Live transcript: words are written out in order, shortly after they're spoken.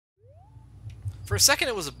For a second,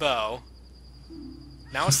 it was a bow.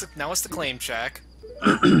 Now it's the claim check.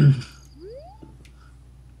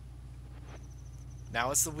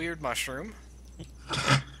 Now it's the weird mushroom.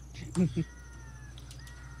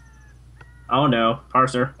 Oh no,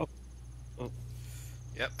 parser. Oh, oh.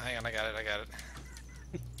 Yep, hang on, I got it, I got it.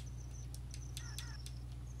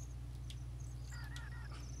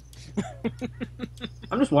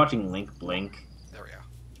 I'm just watching Link blink. There we go.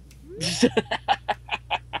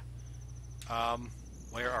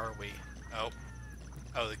 Where are we? Oh.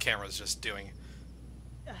 Oh, the camera's just doing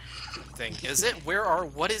thing. Is it?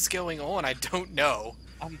 What is going on? I don't know.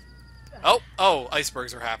 Oh,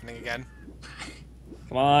 icebergs are happening again.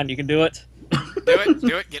 Come on, you can do it. Do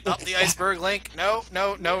it, get up the iceberg, Link. No,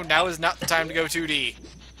 now is not the time to go 2D.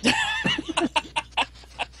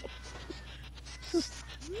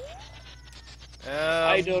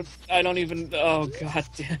 I don't even. Oh god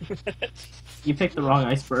damn it! You picked the wrong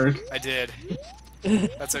iceberg. I did.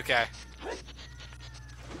 That's okay.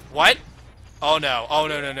 What? Oh no! Oh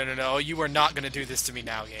no! You are not gonna do this to me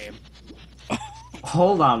now, game.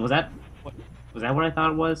 Hold on, was that what I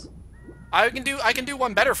thought it was? I can do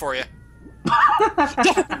one better for you.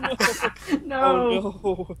 No.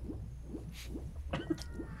 Oh no!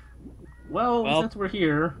 Well, since we're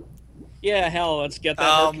here, Yeah, hell, let's get that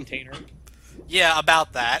heart container. Yeah,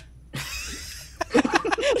 about that.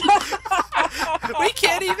 We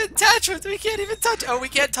can't even touch it. We can't even touch. Oh, we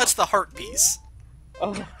can't touch the heart piece.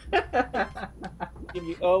 Oh.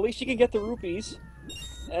 At least you can get the rupees,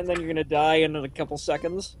 and then you're gonna die in a couple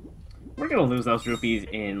seconds. we're gonna lose those rupees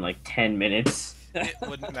in like 10 minutes. It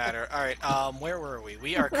wouldn't matter. All right. Where were we?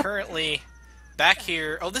 We are currently back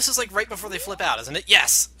here. Oh, this is like right before they flip out, isn't it?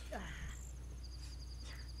 Yes.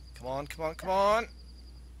 Come on! Come on! Come on!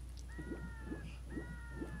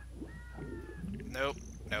 Nope.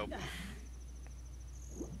 Nope.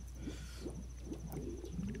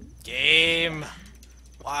 Game!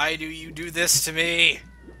 Why do you do this to me?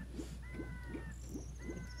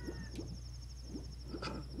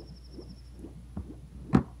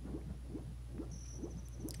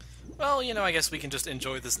 Well, you know, I guess we can just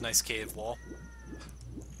enjoy this nice cave wall.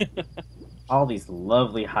 All these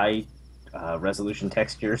lovely high resolution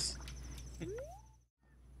textures.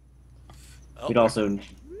 Oh. We'd also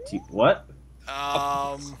what?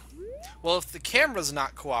 Well, if the camera's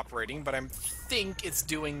not cooperating, but I think it's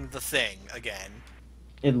doing the thing again.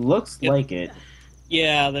 It looks like it.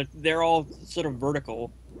 Yeah, they're all sort of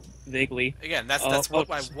vertical, vaguely. Again, that's what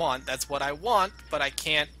I want. That's what I want, but I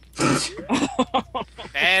can't.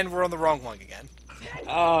 And we're on the wrong one again.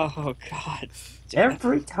 Oh god.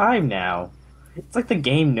 Every time now. It's like the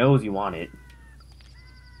game knows you want it.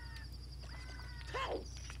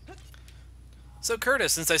 So,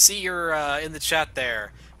 Curtis, since I see you're in the chat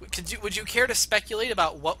there, would you care to speculate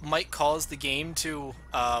about what might cause the game to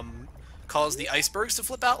cause the icebergs to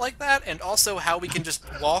flip out like that, and also how we can just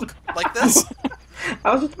walk like this?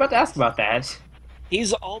 I was just about to ask about that.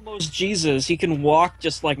 He's almost Jesus. He can walk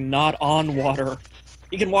just like not on water.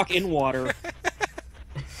 He can walk in water.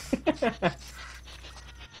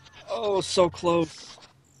 Oh, so close.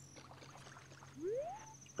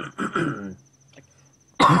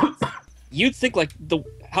 You'd think like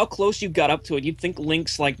how close you got up to it, you'd think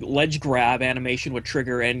Link's like ledge grab animation would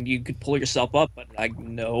trigger and you could pull yourself up, but like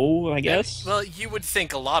no, I guess. Well, you would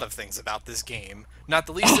think a lot of things about this game, not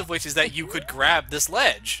the least of which is that you could grab this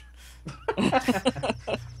ledge.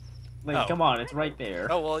 Like, come on, it's right there.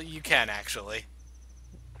 Oh, well, you can actually.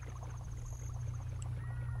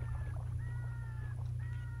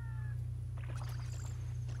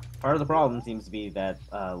 Part of the problem seems to be that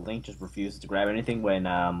Link just refuses to grab anything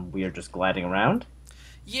when we are just gliding around.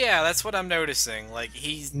 Yeah, that's what I'm noticing. Like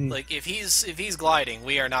he's like if he's gliding,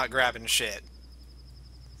 we are not grabbing shit.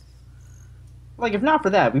 Like, if not for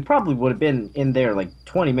that, we probably would have been in there like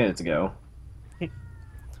 20 minutes ago.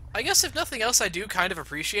 I guess if nothing else, I do kind of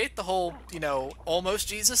appreciate the whole, you know, almost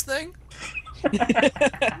Jesus thing.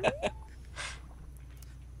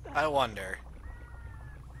 I wonder.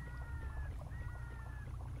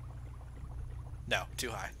 No, too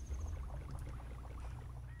high.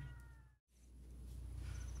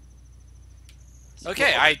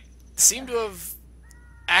 Okay, I seem to have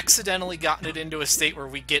accidentally gotten it into a state where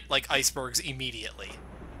we get, like, icebergs immediately.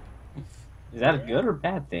 Is that a good or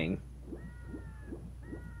bad thing?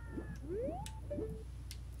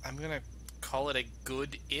 I'm gonna call it a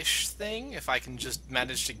good-ish thing. If I can just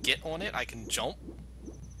manage to get on it, I can jump.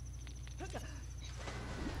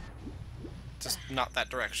 Just not that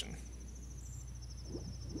direction.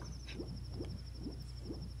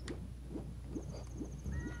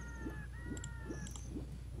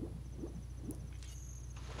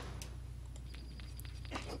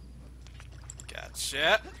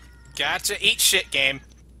 Gotcha. Gotcha. Eat shit, game.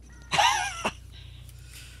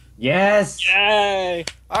 Yes. Yay!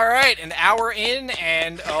 All right, an hour in,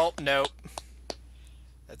 and oh no,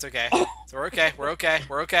 that's okay. So we're okay. We're okay.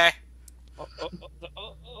 We're okay.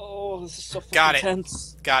 Oh, this is so fucking Got it.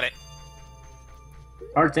 tense. Got it.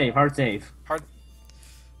 Hard save. Hard save. Hard.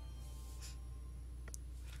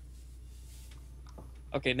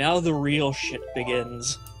 Okay, now the real shit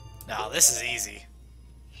begins. No, this is easy.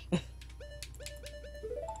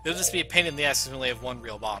 It'll just be a pain in the ass because we only have one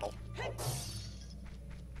real bottle.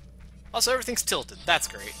 Also, everything's tilted. That's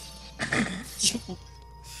great.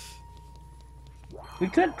 We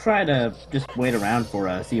could try to just wait around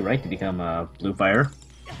for C right to become blue fire.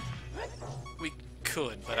 We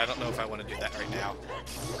could, but I don't know if I want to do that right now.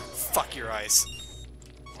 Fuck your ice.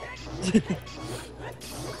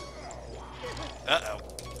 Uh-oh.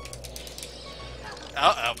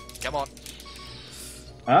 Uh-oh. Come on.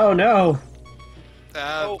 Oh no!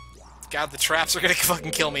 God, the traps are gonna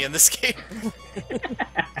fucking kill me in this game.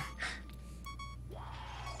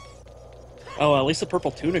 Oh, at least the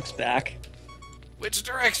purple tunic's back. Which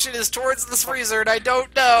direction is towards this freezer? And I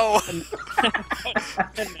don't know. And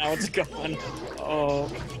now it's gone.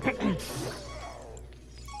 Oh.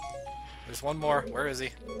 There's one more. Where is he?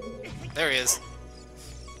 There he is.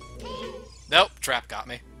 Nope, trap got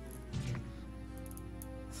me.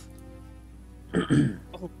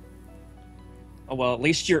 Oh well, at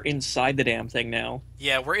least you're inside the damn thing now.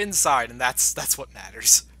 Yeah, we're inside, and that's what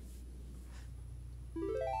matters.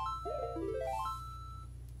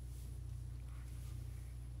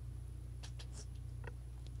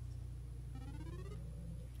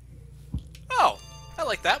 Oh, I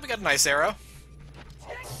like that. We got a nice arrow.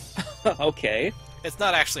 Okay. It's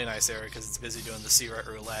not actually a nice arrow because it's busy doing the C-Right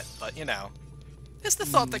roulette, but you know, it's the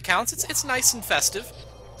thought that counts. It's nice and festive.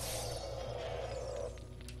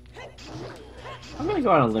 I'm gonna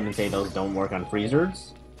go out on a limb and say those don't work on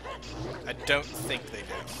freezers. I don't think they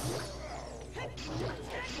do.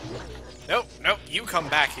 Nope, nope. You come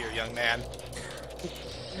back here, young man.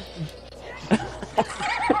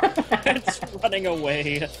 It's running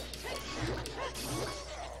away.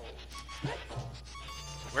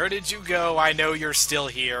 Where did you go? I know you're still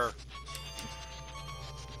here.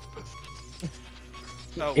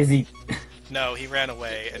 Oh, Is he? no, he ran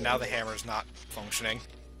away, and now the hammer's not functioning.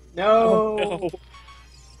 No. Oh, no.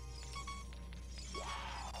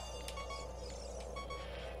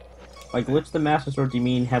 Like, glitch the Master Sword, do you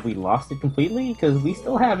mean have we lost it completely? Because we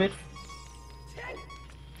still have it.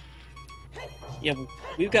 Yeah,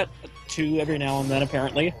 we've got two every now and then,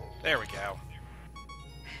 apparently. There we go.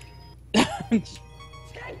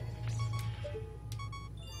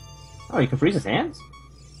 Oh, you can freeze his hands?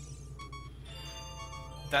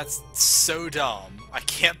 That's so dumb. I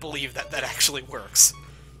can't believe that that actually works.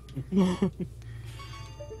 Huh.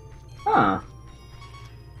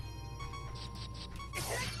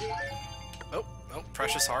 Oh, oh,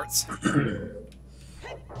 precious hearts.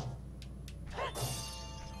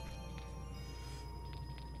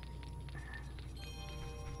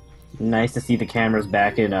 Nice to see the cameras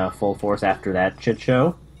back in full force after that shit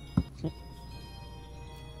show.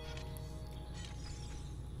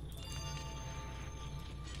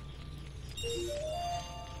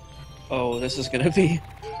 Oh, this is gonna be...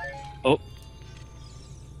 Oh.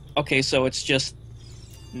 Okay, so it's just...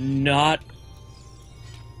 Not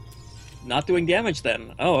doing damage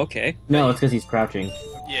then. Oh, okay. No, it's because he's crouching.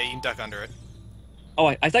 Yeah, you can duck under it. Oh,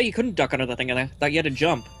 I thought you couldn't duck under the thing, and I thought you had to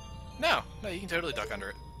jump. No, no, you can totally duck under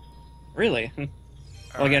it. Really? Well,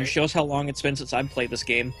 again, Alright. shows how long it's been since I've played this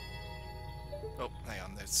game. Oh, hang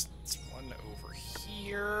on, there's one over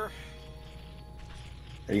here.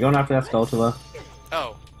 Are you going after that Skulltula?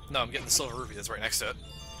 Oh, no, I'm getting the silver ruby that's right next to it.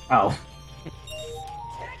 Oh.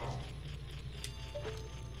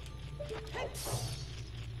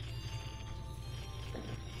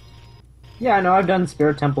 Yeah, I know, I've done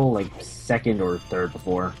Spirit Temple, like, second or third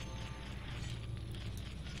before.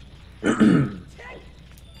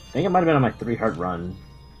 I think it might have been on my 3-heart run.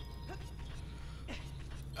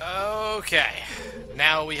 Okay,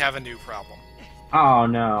 now we have a new problem. Oh,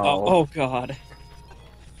 no. Oh god.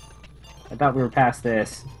 I thought we were past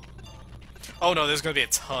this. Oh no, there's gonna be a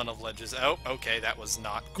ton of ledges. Oh, okay, that was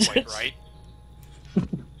not quite right.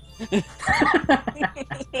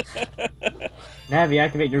 Navi,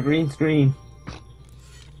 activate your green screen.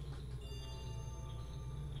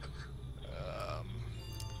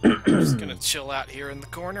 I'm just gonna chill out here in the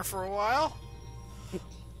corner for a while.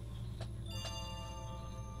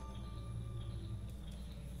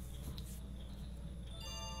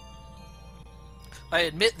 I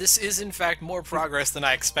admit this is in fact more progress than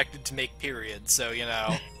I expected to make, period, so, you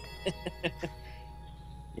know.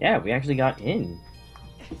 Yeah, we actually got in.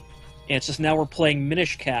 And it's just now we're playing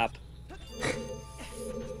Minish Cap.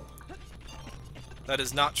 That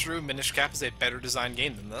is not true. Minish Cap is a better designed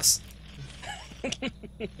game than this.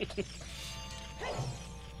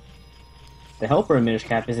 The helper in Minish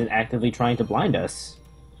Cap isn't actively trying to blind us.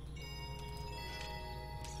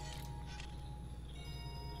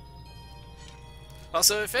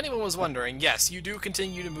 Also, if anyone was wondering, yes, you do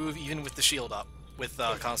continue to move even with the shield up, with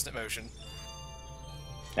constant motion.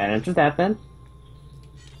 That answers that then.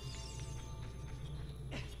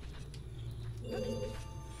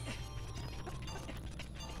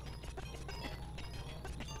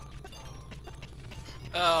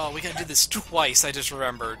 Oh, we gotta do this twice, I just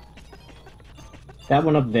remembered. That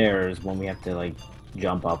one up there is one we have to, like,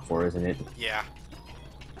 jump up for, isn't it? Yeah.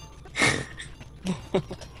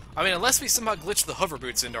 I mean, unless we somehow glitch the hover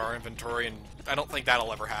boots into our inventory, and I don't think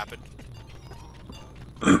that'll ever happen.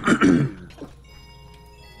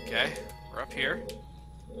 Okay, we're up here.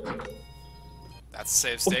 That's a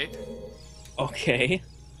save state. Okay.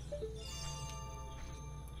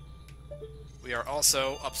 We are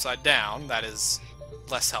also upside down. That is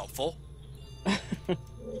less helpful.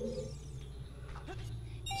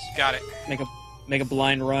 Got it. Make a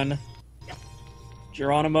blind run.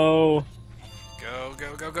 Geronimo. Go,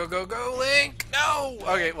 go, go, go, go, go, Link! No!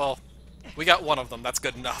 Okay, well, we got one of them. That's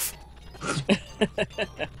good enough.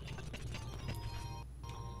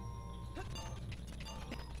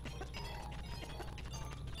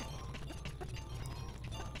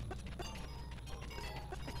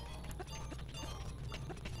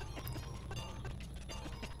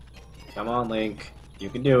 Come on, Link. You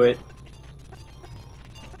can do it.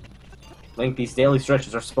 Link, these daily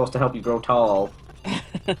stretches are supposed to help you grow tall.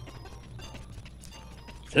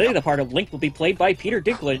 Today, the part of Link will be played by Peter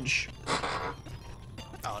Dinklage.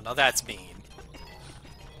 Oh, no, that's mean.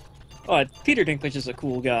 Oh, Peter Dinklage is a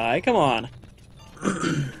cool guy. Come on.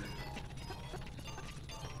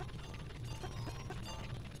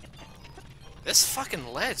 This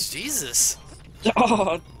fucking ledge, Jesus.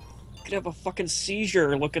 Oh, could have a fucking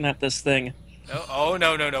seizure looking at this thing. Oh,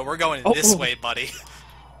 no, no, no. We're going this way, buddy.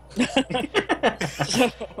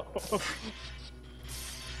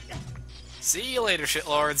 See you later,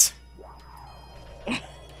 shitlords.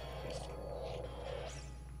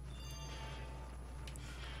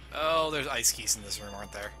 Oh, there's ice keys in this room,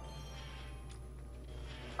 aren't there?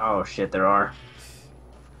 Oh shit, there are.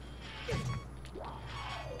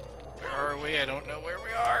 Where are we? I don't know where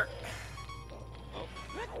we are.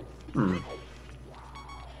 Hmm.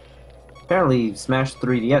 Apparently, Smash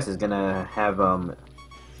 3DS is gonna have,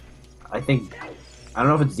 I think, I don't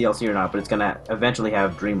know if it's DLC or not, but it's gonna eventually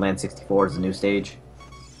have Dreamland 64 as a new stage.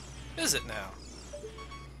 Is it now?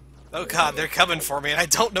 Oh god, they're coming for me, and I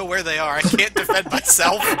don't know where they are. I can't defend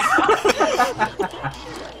myself.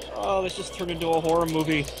 Oh, this just turned into a horror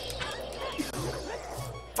movie.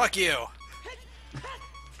 Fuck you.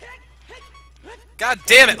 God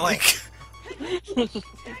damn it, Link.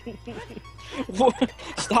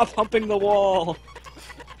 Stop humping the wall.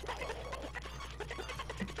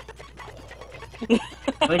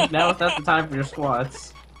 Link, now is not the time for your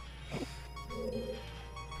squats.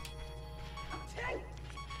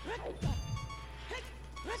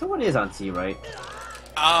 Someone is on C, right?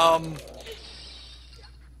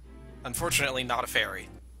 Unfortunately, not a fairy.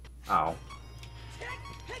 Oh.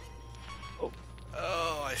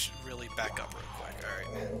 Oh, I should really back up real quick.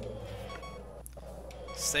 Alright.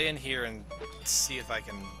 Stay in here and see if I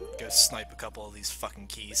can go snipe a couple of these fucking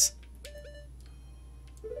keys.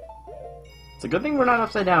 It's a good thing we're not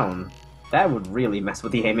upside down. That would really mess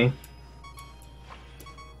with the aiming.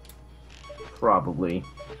 Probably.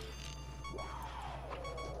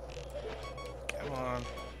 Come on.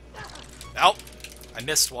 Ow! I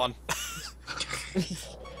missed one.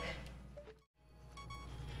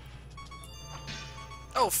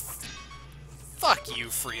 Oh, fuck you,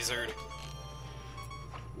 Freezer.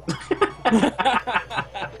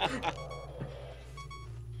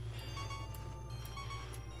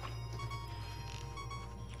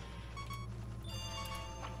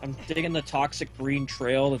 I'm digging the toxic green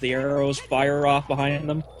trail that the arrows fire off behind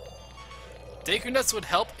them. Deku Nuts would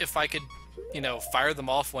help if I could, you know, fire them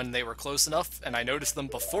off when they were close enough, and I noticed them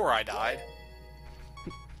before I died.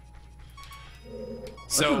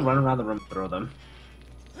 Let's just run around the room and throw them.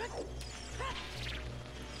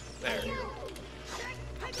 There.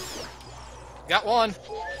 Got one!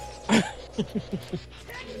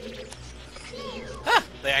 Huh!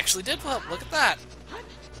 They actually did help, look at that!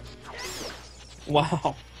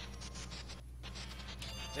 Wow.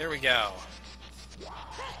 There we go.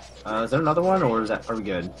 Is there another one, or are we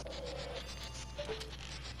good?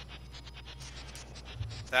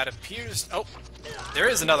 That appears... Oh, there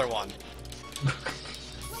is another one.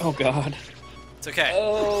 Oh god. It's okay.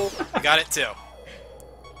 Oh. I got it too.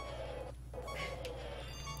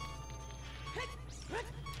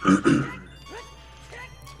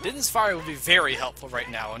 Din's Fire would be very helpful right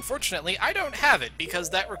now. Unfortunately, I don't have it, because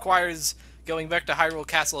that requires going back to Hyrule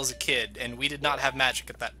Castle as a kid, and we did not have magic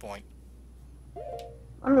at that point.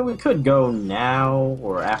 I mean, we could go now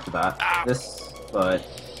or after that. Ah. But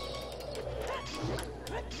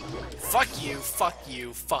Fuck you, fuck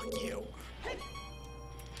you, fuck you.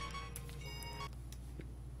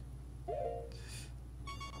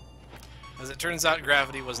 As it turns out,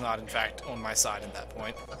 gravity was not, in fact, on my side at that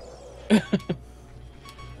point. I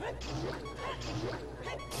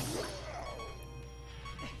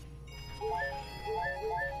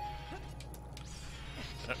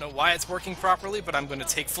don't know why it's working properly, but I'm going to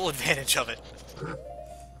take full advantage of it.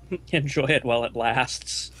 Enjoy it while it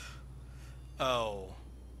lasts. Oh.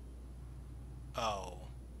 Oh.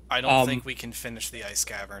 I don't think we can finish the ice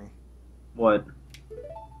cavern. what?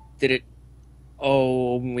 Did it...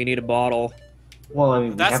 Oh, we need a bottle. Well, I mean,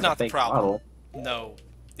 we That's have not to the fake problem. bottle. No.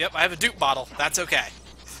 Yep, I have a dupe bottle. That's okay.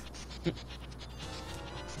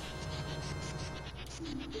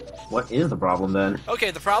 What is the problem then?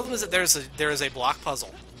 Okay, the problem is that there is a block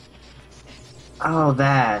puzzle. Oh,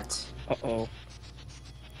 that. Uh-oh.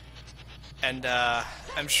 And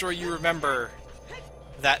I'm sure you remember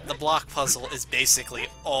that the block puzzle is basically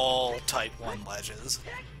all Type 1 ledges.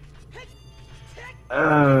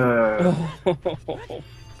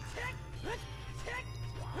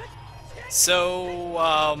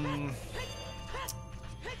 So,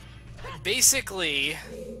 basically,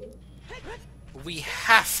 we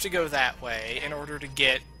have to go that way in order to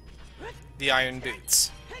get the iron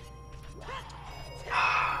boots.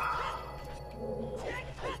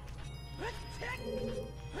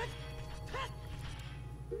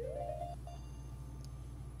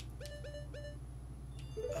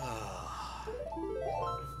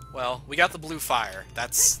 Well, we got the blue fire.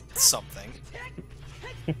 That's something.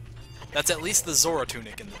 That's at least the Zora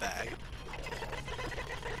tunic in the bag.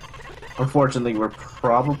 Unfortunately, we're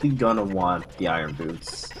probably gonna want the iron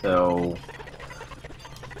boots, so...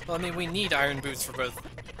 Well, I mean, we need iron boots for both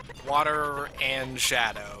water and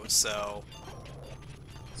shadow, so...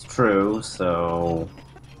 It's true, so...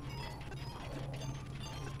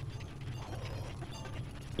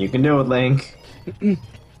 You can do it, Link.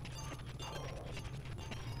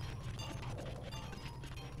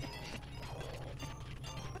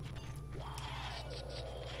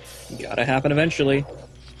 Gotta happen eventually.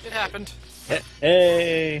 It happened.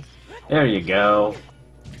 Hey! There you go.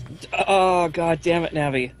 Oh, god damn it,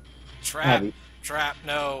 Navi. Trap. Heavy. Trap,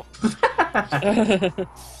 no.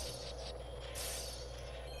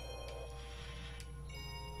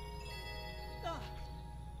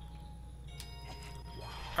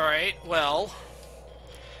 Alright, well...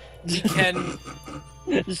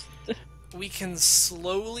 We can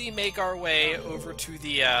slowly make our way over to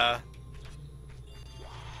the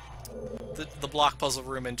block puzzle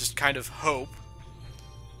room and just kind of hope.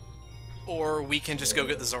 Or we can just go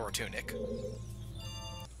get the Zora tunic.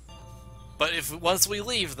 But once we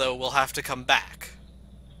leave, though, we'll have to come back.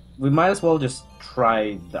 We might as well just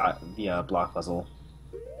try the block puzzle.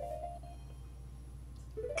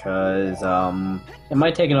 Because, it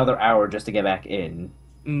might take another hour just to get back in.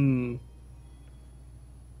 Hmm.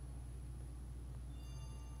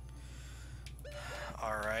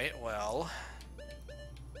 Alright, well...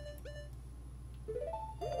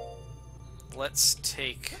 Let's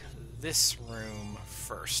take this room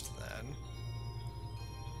first, then.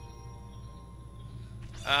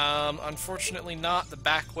 Unfortunately not. The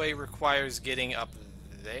back way requires getting up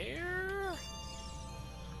there?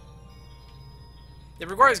 It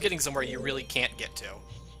requires getting somewhere you really can't get to.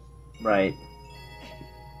 Right.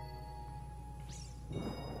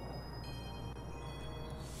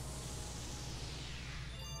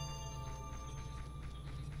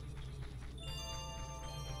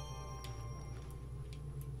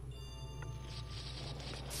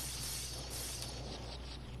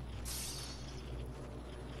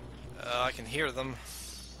 I can hear them.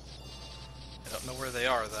 I don't know where they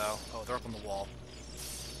are, though. Oh, they're up on the wall.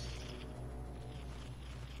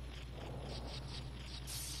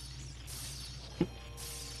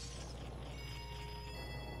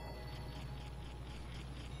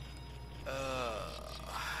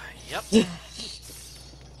 Yep.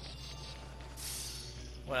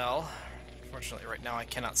 Well, unfortunately right now I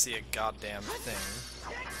cannot see a goddamn thing.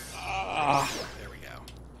 There we go.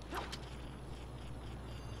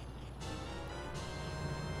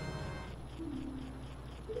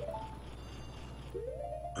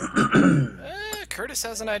 Curtis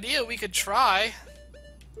has an idea we could try.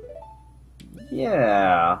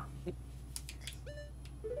 Yeah.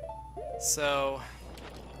 So,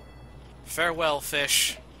 farewell,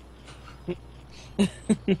 fish.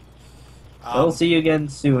 We'll see you again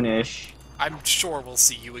soonish. I'm sure we'll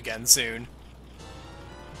see you again soon.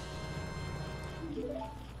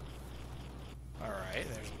 Alright,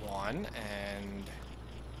 there's one, and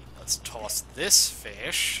let's toss this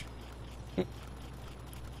fish.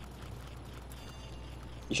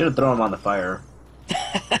 You should have thrown him on the fire.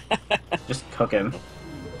 Just cook him.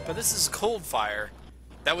 But this is cold fire.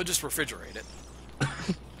 That would just refrigerate it.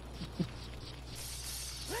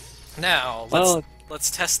 Now, let's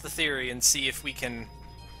test the theory and see if we can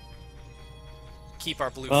keep our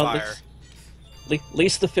blue fire. At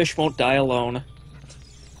least the fish won't die alone.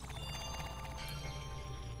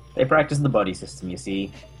 They practice the buddy system, you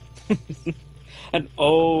see. And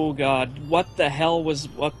oh god, what the hell was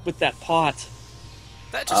what with that pot?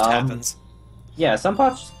 That just happens. Yeah, some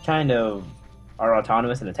pots kind of are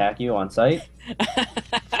autonomous and attack you on sight.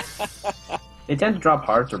 They tend to drop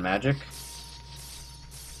hearts or magic.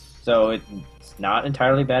 So it's not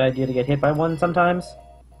entirely a bad idea to get hit by one sometimes.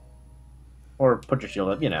 Or put your shield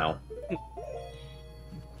up, you know.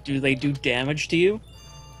 Do they do damage to you?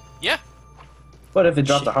 Yeah. But if it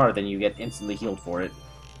drops a heart, then you get instantly healed for it.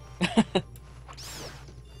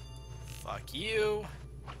 Fuck you.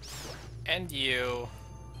 And you.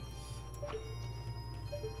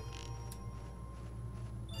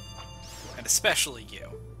 And especially you.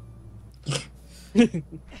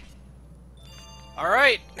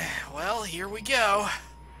 Alright, well, here we go.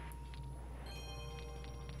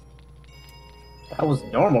 That was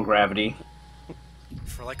normal gravity.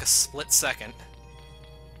 For like a split second.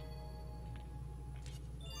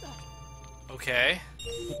 Okay.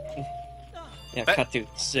 Yeah, cut to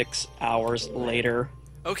 6 hours later.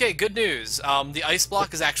 Okay, good news. The ice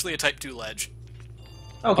block is actually a Type 2 ledge.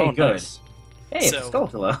 Okay, Oh, good. nice. Hey, it's So-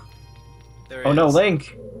 Skulltula. There Oh it no, is.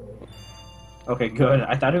 Link! Okay, good.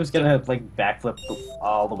 I thought he was gonna, like, backflip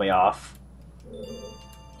all the way off.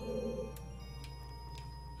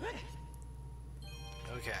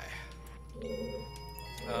 Okay.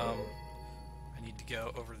 I need to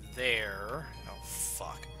go over there. Oh,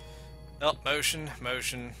 fuck. Oh, motion.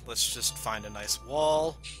 Let's just find a nice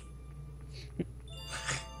wall.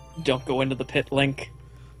 Don't go into the pit, Link.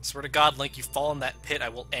 Swear to God, Link, you fall in that pit, I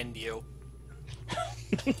will end you.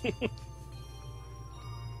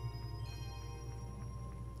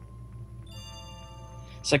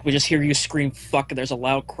 It's like we just hear you scream fuck and there's a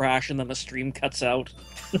loud crash and then the stream cuts out.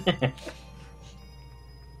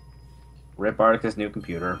 Rip Arctic's new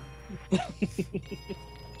computer.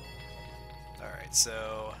 Alright,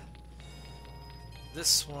 so...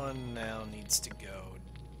 this one now needs to go...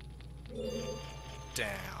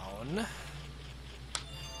 down.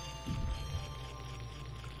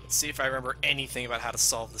 Let's see if I remember anything about how to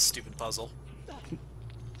solve this stupid puzzle.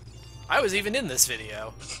 I was even in this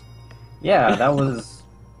video. Yeah, that was...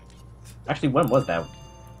 Actually, when was that?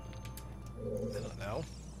 I don't know.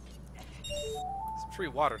 It's a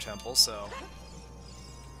pre-water temple, so...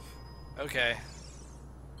 okay.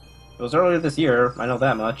 It was earlier this year, I know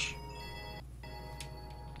that much.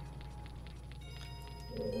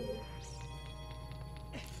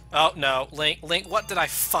 Oh, no. Link, what did I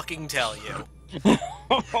fucking tell you?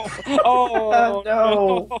 Oh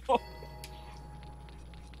no!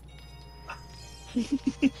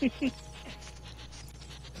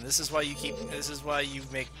 And this is why you keep... this is why you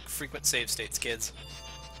make frequent save states, kids.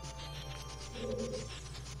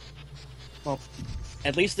 Well,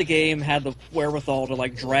 at least the game had the wherewithal to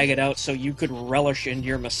like drag it out so you could relish in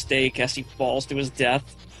your mistake as he falls to his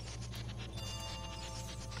death.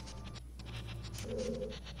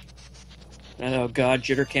 And oh god,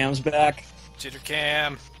 Jittercam's back.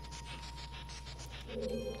 Jittercam.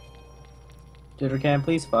 Jittercam,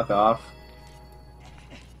 please fuck off.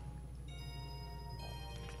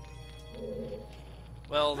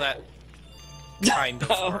 Well, that kind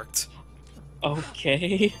of worked.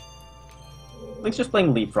 Okay. Link's just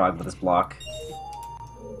playing leapfrog with his block.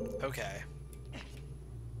 Okay.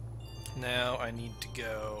 Now I need to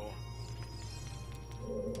go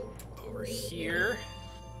over here.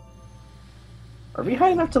 Are we high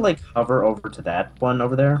enough to, like, hover over to that one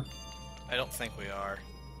over there? I don't think we are.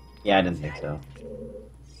 Yeah, I didn't think so.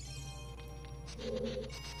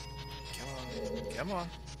 Come on.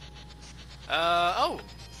 Oh!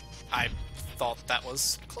 I thought that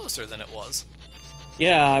was closer than it was.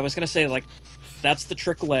 Yeah, I was gonna say, like, that's the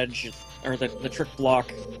trick ledge, or the trick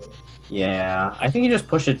block. Yeah, I think you just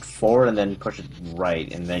push it forward and then push it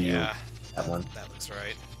right, and then Yeah, that one. that looks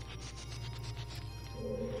right.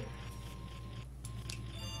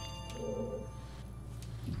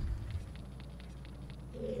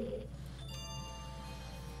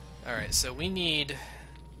 Alright, so we need...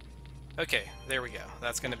 Okay, there we go.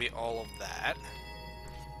 That's going to be all of that.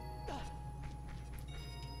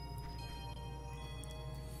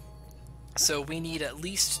 So we need at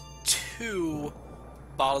least 2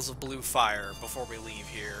 bottles of blue fire before we leave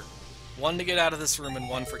here. 1 to get out of this room and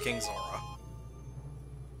 1 for King Zora.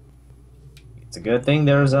 It's a good thing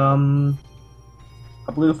there's a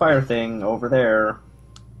blue fire thing over there.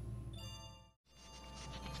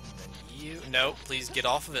 No, please get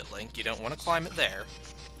off of it, Link. You don't want to climb it there.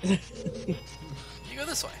 You go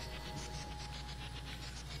this way.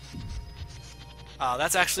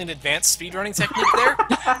 That's actually an advanced speedrunning technique there.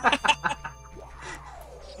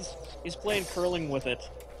 He's playing curling with it.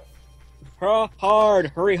 Hard,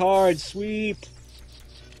 hurry hard, sweep.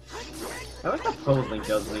 I like how pose Link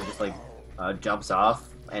does when he just like jumps off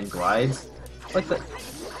and glides.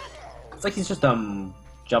 It's like he's just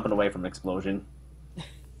jumping away from an explosion.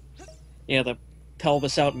 Yeah, the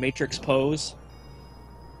pelvis out matrix pose.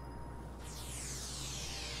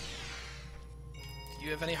 Do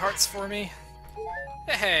you have any hearts for me?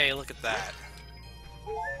 Hey, look at that.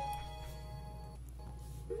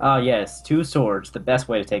 Ah, yes, 2 swords, the best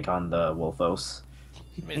way to take on the Wolfos.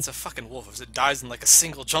 I mean, it's a fucking wolf. It dies in like a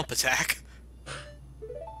single jump attack.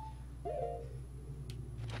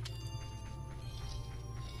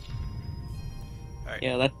 Alright.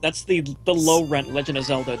 Yeah, that's the low rent Legend of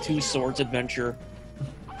Zelda 2 Swords adventure.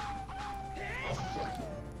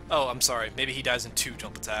 Oh, I'm sorry. Maybe he dies in 2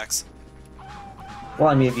 jump attacks. Well,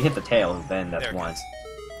 I mean, if you hit the tail, then that's There it 1. goes.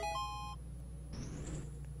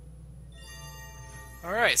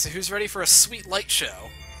 Alright, so who's ready for a sweet light show?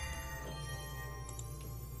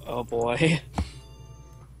 Oh boy.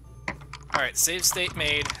 Alright, save state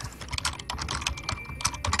made.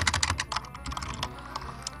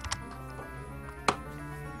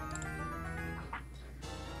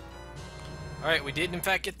 Alright, we did in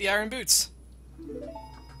fact get the iron boots.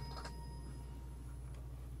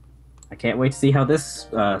 I can't wait to see how this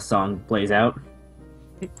song plays out.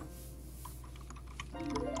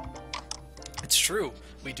 It's true.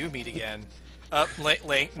 We do meet again.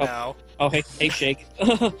 Link, no. Oh, hey, Shake.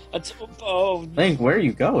 Oh, Link, where are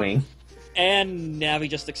you going? and Navi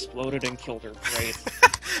just exploded and killed her. Great.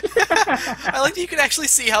 I like that you can actually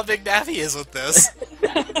see how big Navi is with this.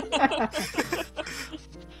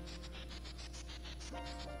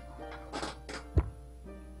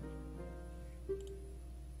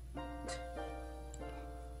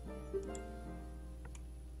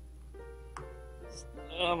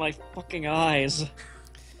 Oh, my fucking eyes.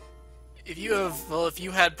 If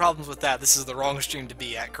you had problems with that, this is the wrong stream to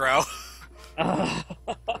be at, Crow.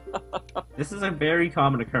 This is a very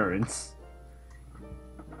common occurrence.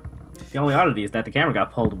 The only oddity is that the camera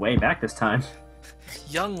got pulled way back this time.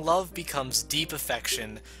 Young love becomes deep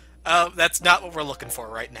affection. That's not what we're looking for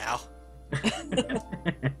right now.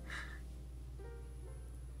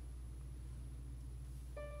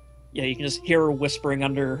 Yeah, you can just hear her whispering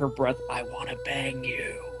under her breath, I wanna bang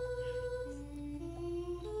you.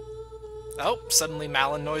 Oh, suddenly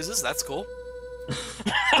Malin noises. That's cool.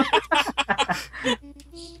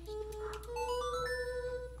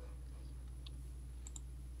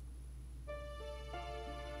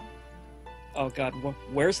 Oh god,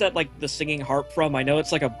 where's that, like, the singing harp from? I know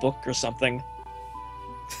it's like a book or something.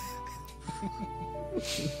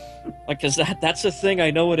 Like, 'cause that's a thing, I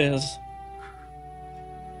know it is.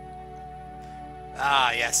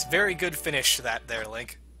 Ah, yes. Very good finish to that there,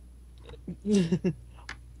 Link.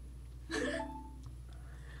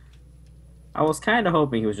 I was kind of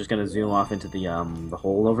hoping he was just going to zoom off into the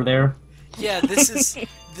hole over there. Yeah,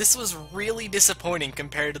 this was really disappointing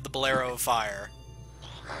compared to the Bolero of Fire.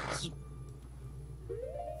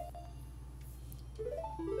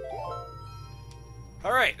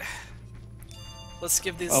 All right. Let's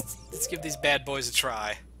give these bad boys a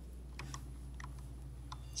try.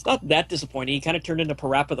 It's not that disappointing. He kind of turned into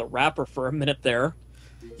Parappa the Rapper for a minute there.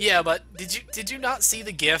 Yeah, but did you not see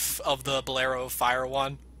the GIF of the Bolero of Fire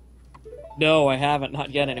one? No, I haven't. Not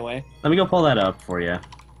yet, anyway. Let me go pull that up for you.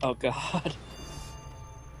 Oh, God.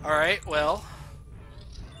 Alright, well...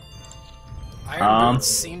 Iron boots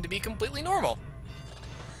seem to be completely normal.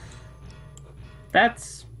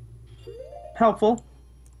 That's... helpful.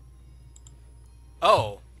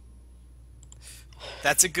 Oh.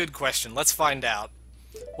 That's a good question. Let's find out.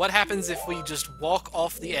 What happens if we just walk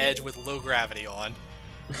off the edge with low gravity on?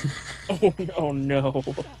 Oh, no.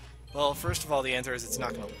 Well, first of all, the answer is it's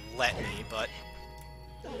not going to let me, but...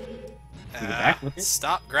 You go back with it?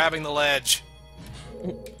 Stop grabbing the ledge.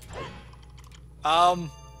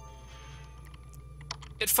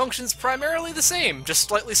 It functions primarily the same, just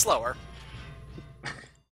slightly slower.